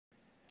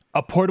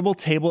A portable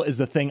table is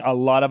the thing a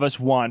lot of us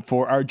want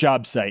for our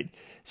job site.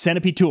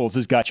 Centipede Tools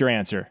has got your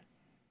answer.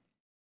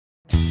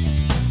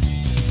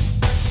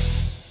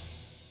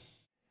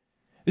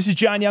 This is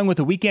John Young with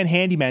the Weekend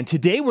Handyman.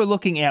 Today we're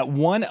looking at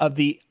one of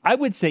the, I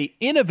would say,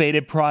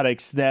 innovative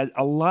products that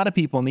a lot of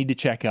people need to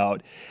check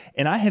out.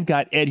 And I have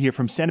got Ed here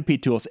from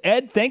Centipede Tools.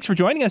 Ed, thanks for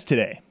joining us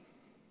today.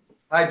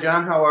 Hi,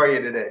 John. How are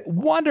you today?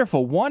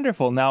 Wonderful,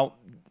 wonderful. Now,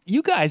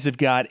 you guys have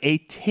got a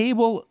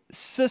table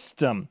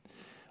system,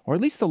 or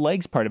at least the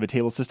legs part of a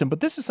table system, but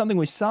this is something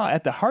we saw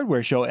at the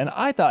hardware show, and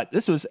I thought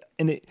this was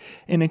an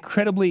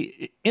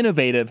incredibly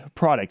innovative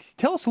product.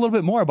 Tell us a little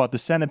bit more about the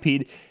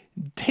Centipede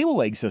table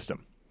leg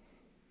system.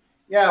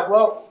 Yeah,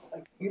 well,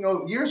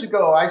 years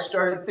ago, I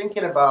started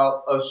thinking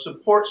about a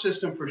support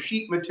system for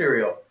sheet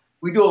material.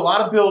 We do a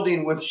lot of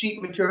building with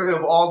sheet material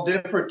of all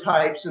different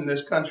types in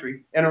this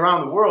country and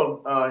around the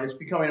world. It's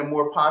becoming a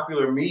more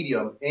popular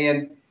medium,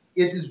 and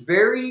it is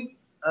very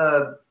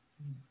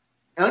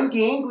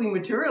ungangly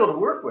material to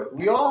work with.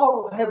 We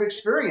all have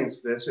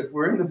experienced this if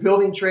we're in the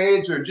building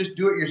trades or just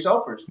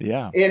do-it-yourselfers.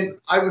 Yeah. And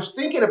I was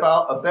thinking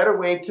about a better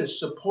way to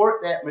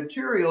support that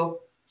material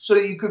so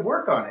that you could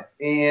work on it.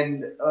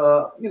 And,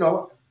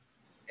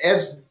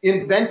 as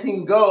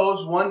inventing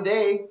goes, one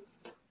day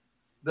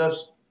the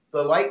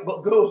light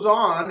bulb goes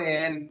on,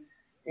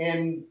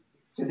 and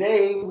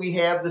today we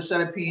have the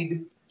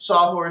Centipede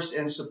Sawhorse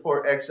and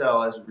Support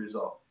XL as a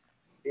result.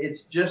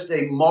 It's just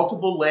a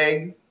multiple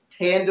leg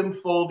tandem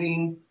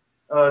folding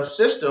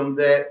system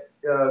that,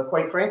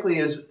 quite frankly,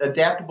 is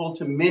adaptable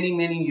to many,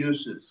 many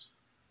uses.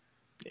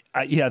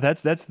 Yeah,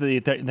 that's the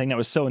thing that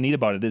was so neat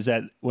about it, is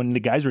that when the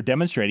guys were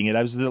demonstrating it,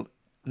 I was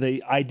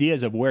the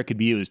ideas of where it could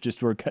be used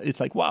just were, it's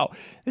like, wow,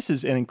 this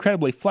is an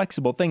incredibly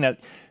flexible thing, that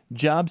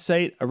job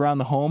site, around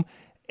the home,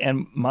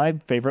 and my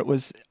favorite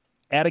was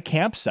at a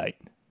campsite.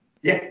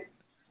 Yeah.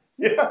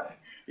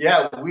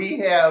 We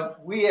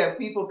have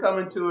people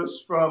coming to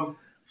us from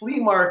flea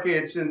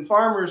markets and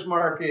farmers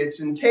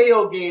markets and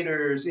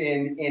tailgaters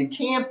and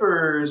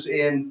campers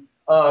and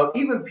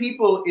even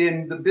people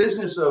in the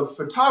business of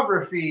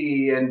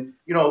photography and,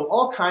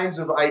 all kinds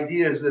of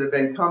ideas that have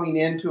been coming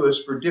into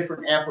us for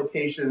different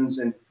applications.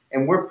 And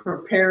we're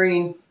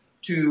preparing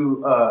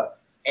to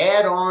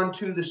add on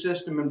to the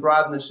system and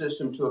broaden the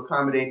system to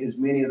accommodate as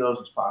many of those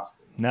as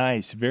possible.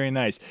 Nice. Very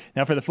nice.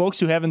 Now, for the folks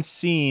who haven't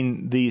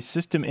seen the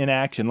system in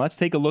action, let's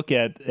take a look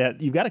at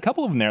you've got a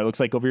couple of them there, it looks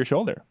like, over your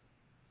shoulder.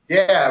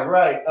 Yeah,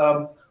 right.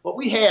 What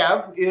we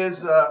have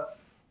is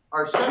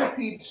our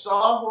Centipede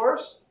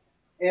Sawhorse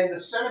and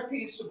the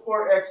Centipede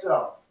Support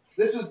XL.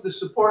 This is the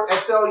Support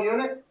XL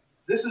unit.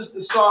 This is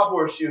the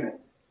Sawhorse unit.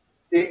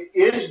 It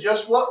is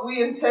just what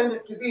we intend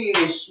it to be,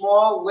 a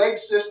small leg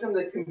system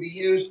that can be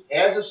used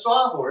as a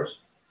sawhorse.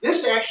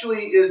 This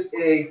actually is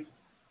a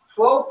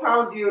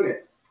 12-pound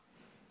unit,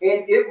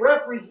 and it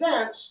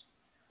represents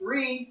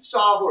 3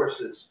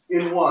 sawhorses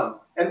in one.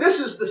 And this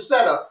is the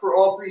setup for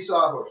all 3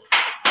 sawhorses.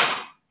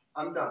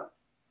 I'm done.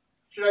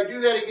 Should I do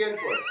that again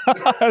for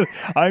you?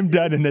 I'm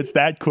done, and it's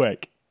that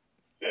quick.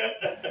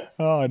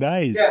 Oh,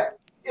 nice. Yeah,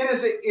 it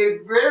is a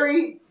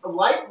very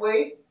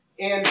lightweight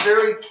and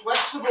very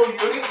flexible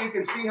unit. You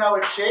can see how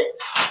it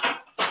shapes,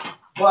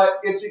 but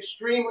it's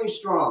extremely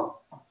strong.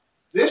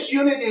 This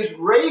unit is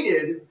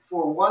rated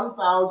for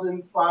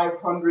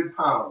 1,500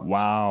 pounds.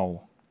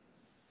 Wow.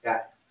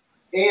 Yeah,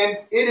 and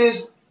it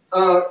is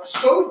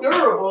so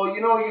durable.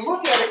 You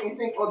look at it and you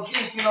think, oh,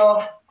 geez,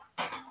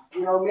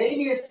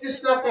 maybe it's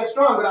just not that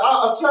strong. But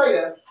I'll tell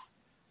you,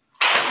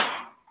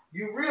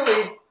 you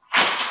really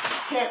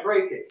can't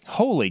break it.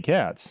 Holy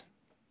cats.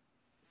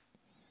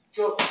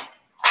 So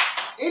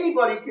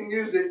anybody can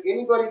use it.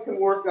 Anybody can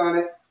work on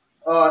it.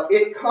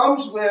 It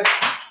comes with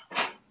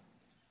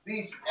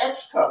these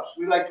X cups.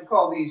 We like to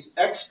call these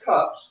X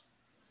cups.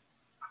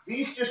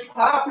 These just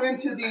pop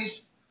into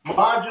these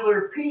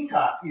modular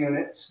P-top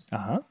units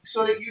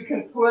so that you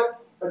can put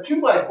a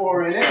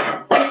 2x4 in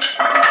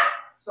it.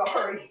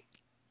 Sorry.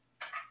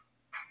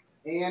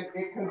 And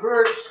it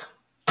converts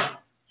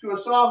to a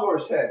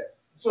sawhorse head.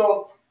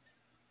 So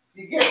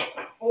you get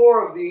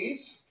 4 of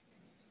these,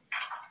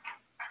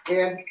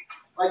 and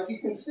like you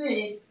can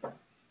see,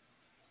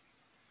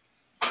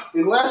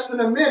 in less than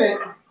a minute,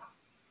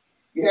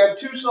 you have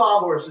 2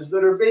 sawhorses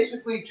that are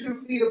basically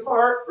 2 feet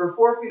apart, or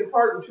 4 feet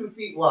apart and 2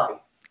 feet wide.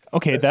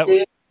 Okay,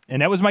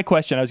 and that was my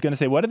question. I was going to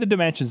say, what are the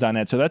dimensions on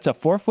that? So that's a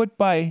 4 foot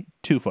by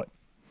 2 foot.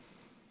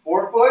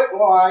 4 foot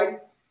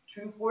wide,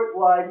 2 foot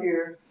wide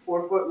here,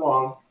 4 foot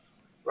long.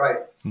 Right.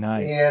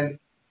 Nice. And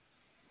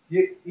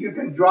you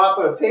can drop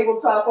a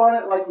tabletop on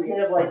it like we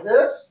have like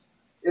this.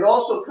 It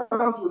also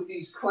comes with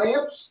these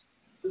clamps.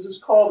 This is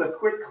called a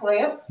quick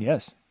clamp.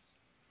 Yes.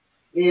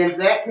 And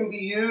that can be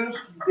used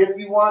if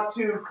you want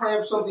to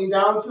clamp something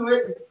down to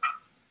it.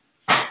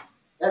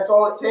 That's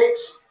all it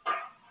takes.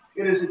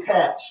 It is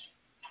attached.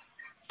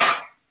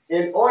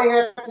 And all you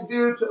have to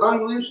do to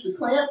unloose the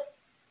clamp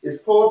is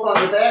pull up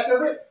on the back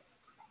of it,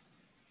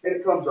 and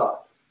it comes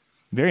off.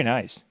 Very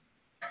nice.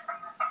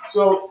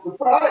 So the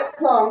product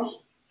comes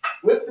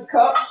with the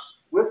cups,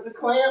 with the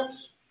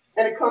clamps,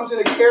 And it comes in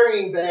a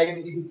carrying bag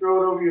that you can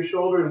throw it over your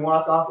shoulder and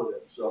walk off with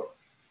it. So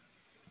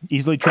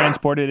easily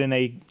transported in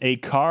a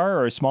car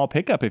or a small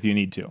pickup if you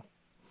need to.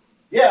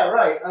 Yeah,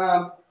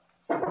 right.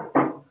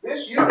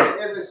 This unit,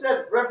 as I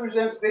said,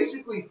 represents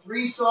basically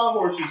 3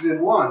 sawhorses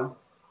in one.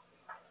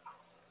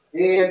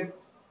 And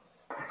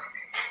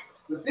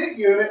the big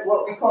unit,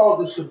 what we call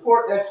the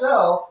Support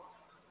XL,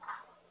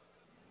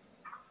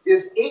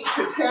 is 8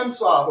 to 10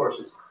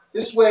 sawhorses.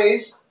 This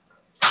weighs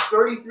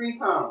 33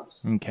 pounds.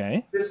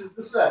 Okay. This is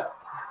the set.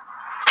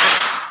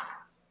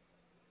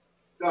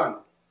 Done.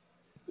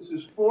 This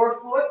is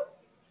 4 foot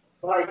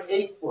by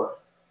 8 foot.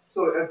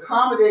 So it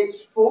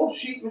accommodates full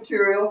sheet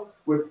material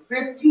with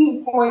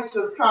 15 points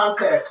of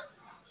contact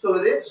so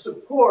that it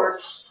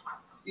supports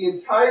the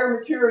entire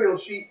material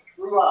sheet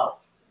throughout,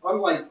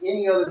 unlike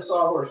any other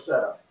sawhorse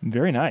setup.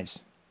 Very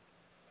nice.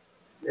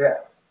 Yeah.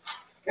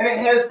 And it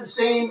has the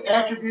same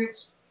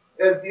attributes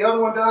as the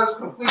other one does,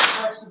 complete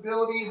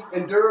flexibility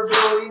and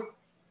durability.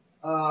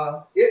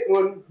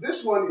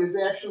 This one is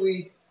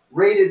actually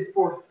rated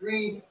for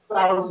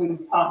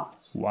 3,000 pounds.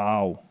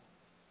 Wow.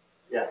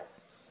 Yeah.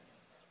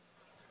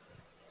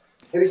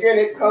 And again,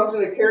 it comes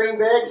in a carrying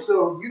bag,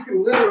 so you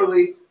can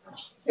literally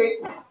take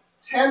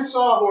 10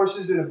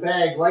 sawhorses in a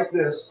bag like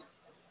this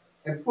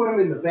and put them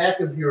in the back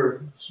of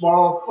your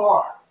small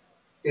car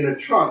in a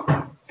trunk,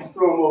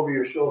 throw them over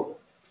your shoulder.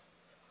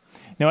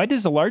 Now,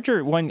 does the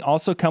larger one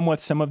also come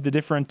with some of the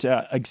different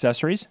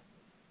accessories?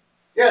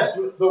 Yes,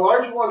 the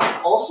larger one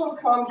also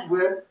comes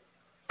with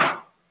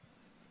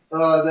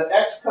the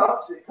X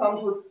cups. It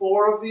comes with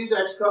 4 of these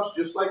X cups,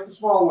 just like the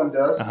small one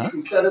does. So you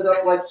can set it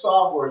up like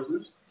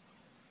sawhorses.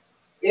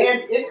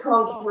 And it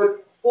comes with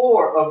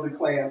 4 of the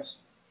clamps.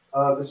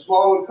 The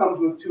small one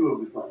comes with 2 of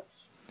the clamps.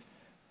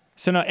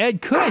 So now,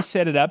 Ed, could I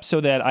set it up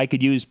so that I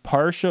could use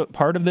part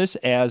of this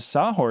as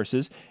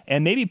sawhorses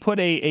and maybe put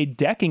a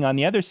decking on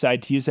the other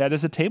side to use that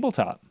as a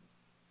tabletop?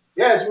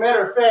 Yeah, as a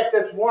matter of fact,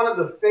 that's one of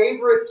the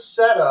favorite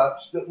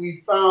setups that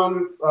we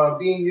found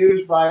being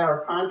used by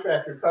our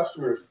contractor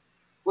customers.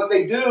 What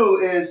they do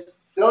is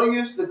they'll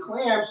use the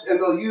clamps and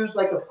they'll use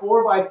like a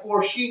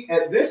 4x4 sheet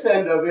at this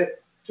end of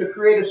it to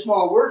create a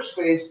small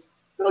workspace.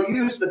 They'll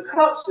use the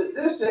cups at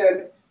this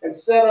end and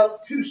set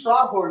up 2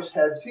 sawhorse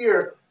heads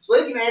here so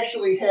they can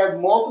actually have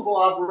multiple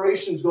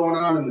operations going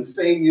on in the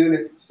same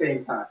unit at the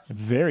same time.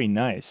 Very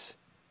nice.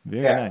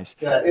 Very nice.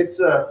 Yeah,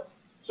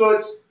 so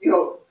it's,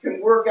 can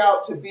work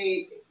out to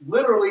be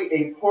literally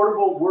a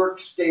portable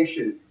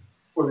workstation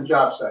for the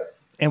job site.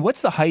 And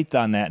what's the height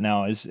on that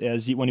now?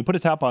 When you put a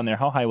top on there,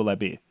 how high will that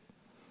be?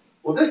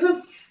 Well, this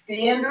is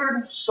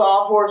standard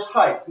sawhorse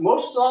height.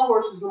 Most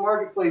sawhorses in the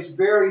marketplace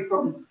vary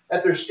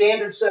at their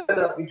standard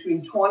setup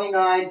between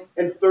 29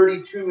 and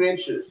 32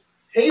 inches.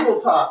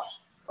 Tabletops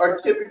are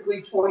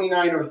typically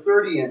 29 or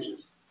 30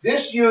 inches.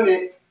 This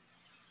unit,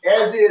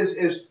 as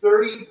is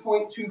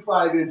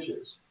 30.25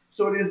 inches.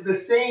 So it is the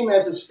same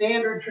as a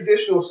standard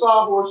traditional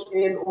sawhorse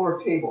and or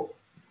table.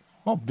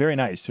 Oh, very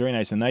nice. Very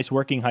nice. A nice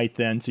working height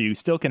then, so you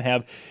still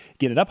can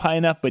get it up high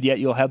enough, but yet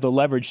you'll have the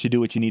leverage to do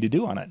what you need to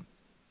do on it.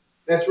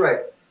 That's right.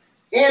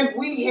 And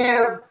we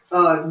have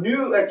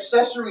new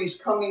accessories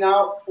coming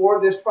out for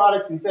this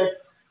product. In fact,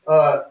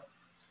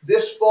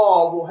 this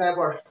fall we'll have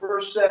our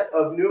first set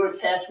of new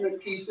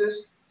attachment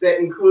pieces that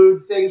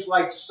include things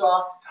like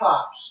soft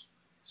tops.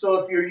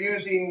 So if you're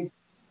using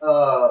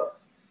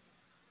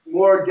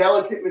more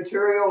delicate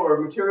material or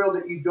material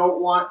that you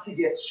don't want to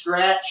get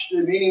scratched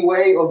in any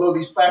way, although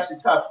these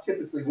plastic tops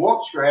typically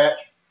won't scratch,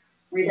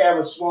 we have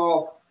a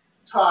small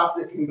top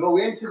that can go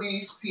into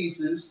these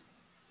pieces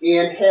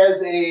and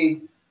has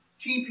a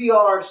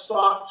TPR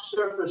soft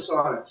surface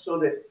on it so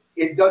that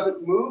it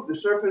doesn't move. The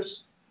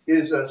surface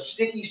is a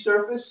sticky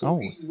surface, so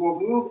pieces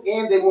won't move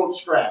and they won't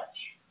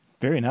scratch.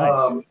 Very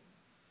nice.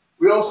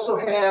 We also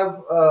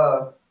have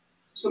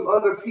some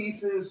other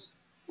pieces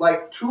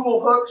like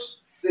tool hooks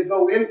that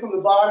go in from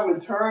the bottom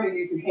and turn, and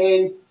you can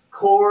hang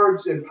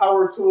cords and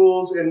power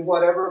tools and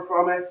whatever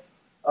from it.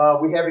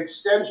 We have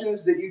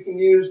extensions that you can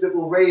use that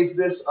will raise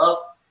this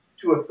up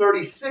to a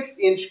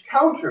 36-inch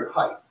counter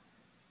height,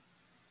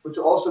 which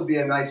will also be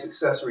a nice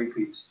accessory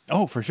piece.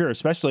 Oh, for sure.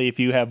 Especially if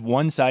you have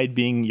one side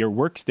being your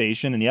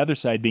workstation and the other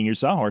side being your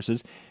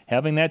sawhorses,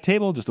 having that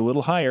table just a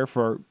little higher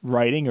for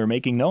writing or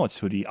making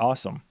notes would be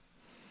awesome.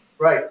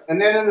 Right. And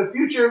then in the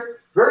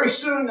future, very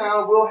soon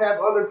now, we'll have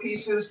other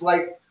pieces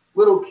like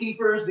little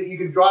keepers that you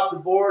can drop the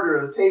board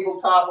or the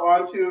tabletop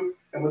onto,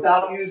 and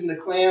without using the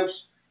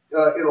clamps,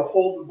 it'll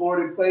hold the board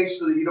in place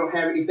so that you don't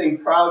have anything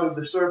proud of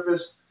the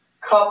surface.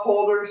 Cup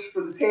holders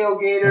for the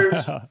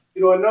tailgaters, a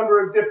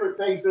number of different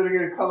things that are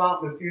going to come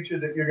out in the future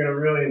that you're going to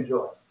really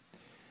enjoy.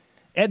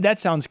 Ed,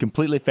 that sounds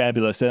completely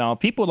fabulous. And if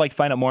people would like to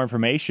find out more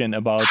information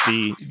about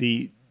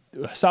the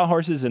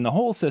sawhorses and the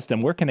whole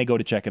system, where can they go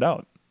to check it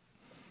out?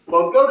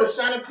 Well, go to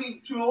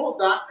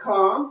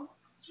centipedetool.com.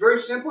 It's very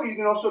simple. You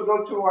can also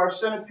go to our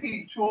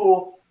Centipede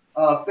Tool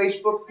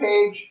Facebook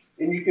page,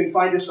 and you can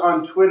find us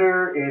on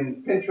Twitter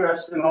and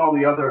Pinterest and all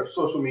the other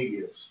social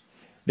medias.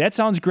 That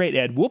sounds great,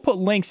 Ed. We'll put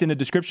links in the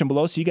description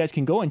below so you guys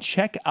can go and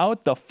check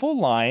out the full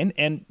line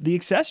and the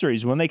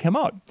accessories when they come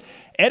out.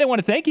 Ed, I want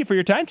to thank you for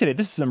your time today.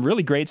 This is some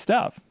really great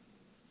stuff.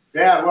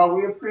 Yeah, well,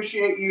 we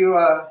appreciate you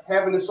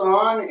having us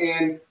on,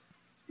 and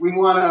we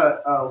want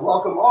to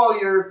welcome all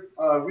your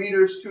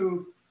readers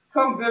to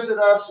come visit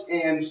us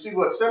and see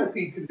what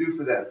Centipede can do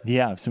for them.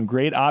 Yeah, some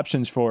great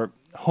options for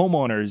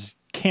homeowners,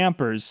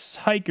 campers,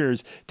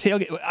 hikers,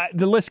 tailgate.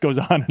 The list goes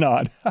on and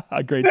on.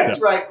 Great That's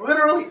stuff. right.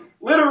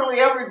 Literally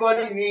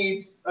everybody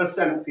needs a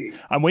Centipede.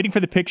 I'm waiting for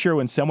the picture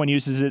when someone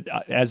uses it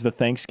as the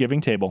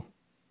Thanksgiving table.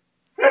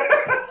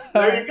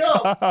 There you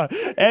go.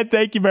 Ed,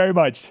 thank you very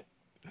much.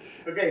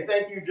 Okay,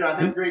 thank you, John.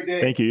 Have a great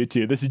day. Thank you, you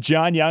too. This is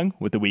John Young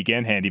with the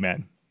Weekend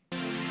Handyman.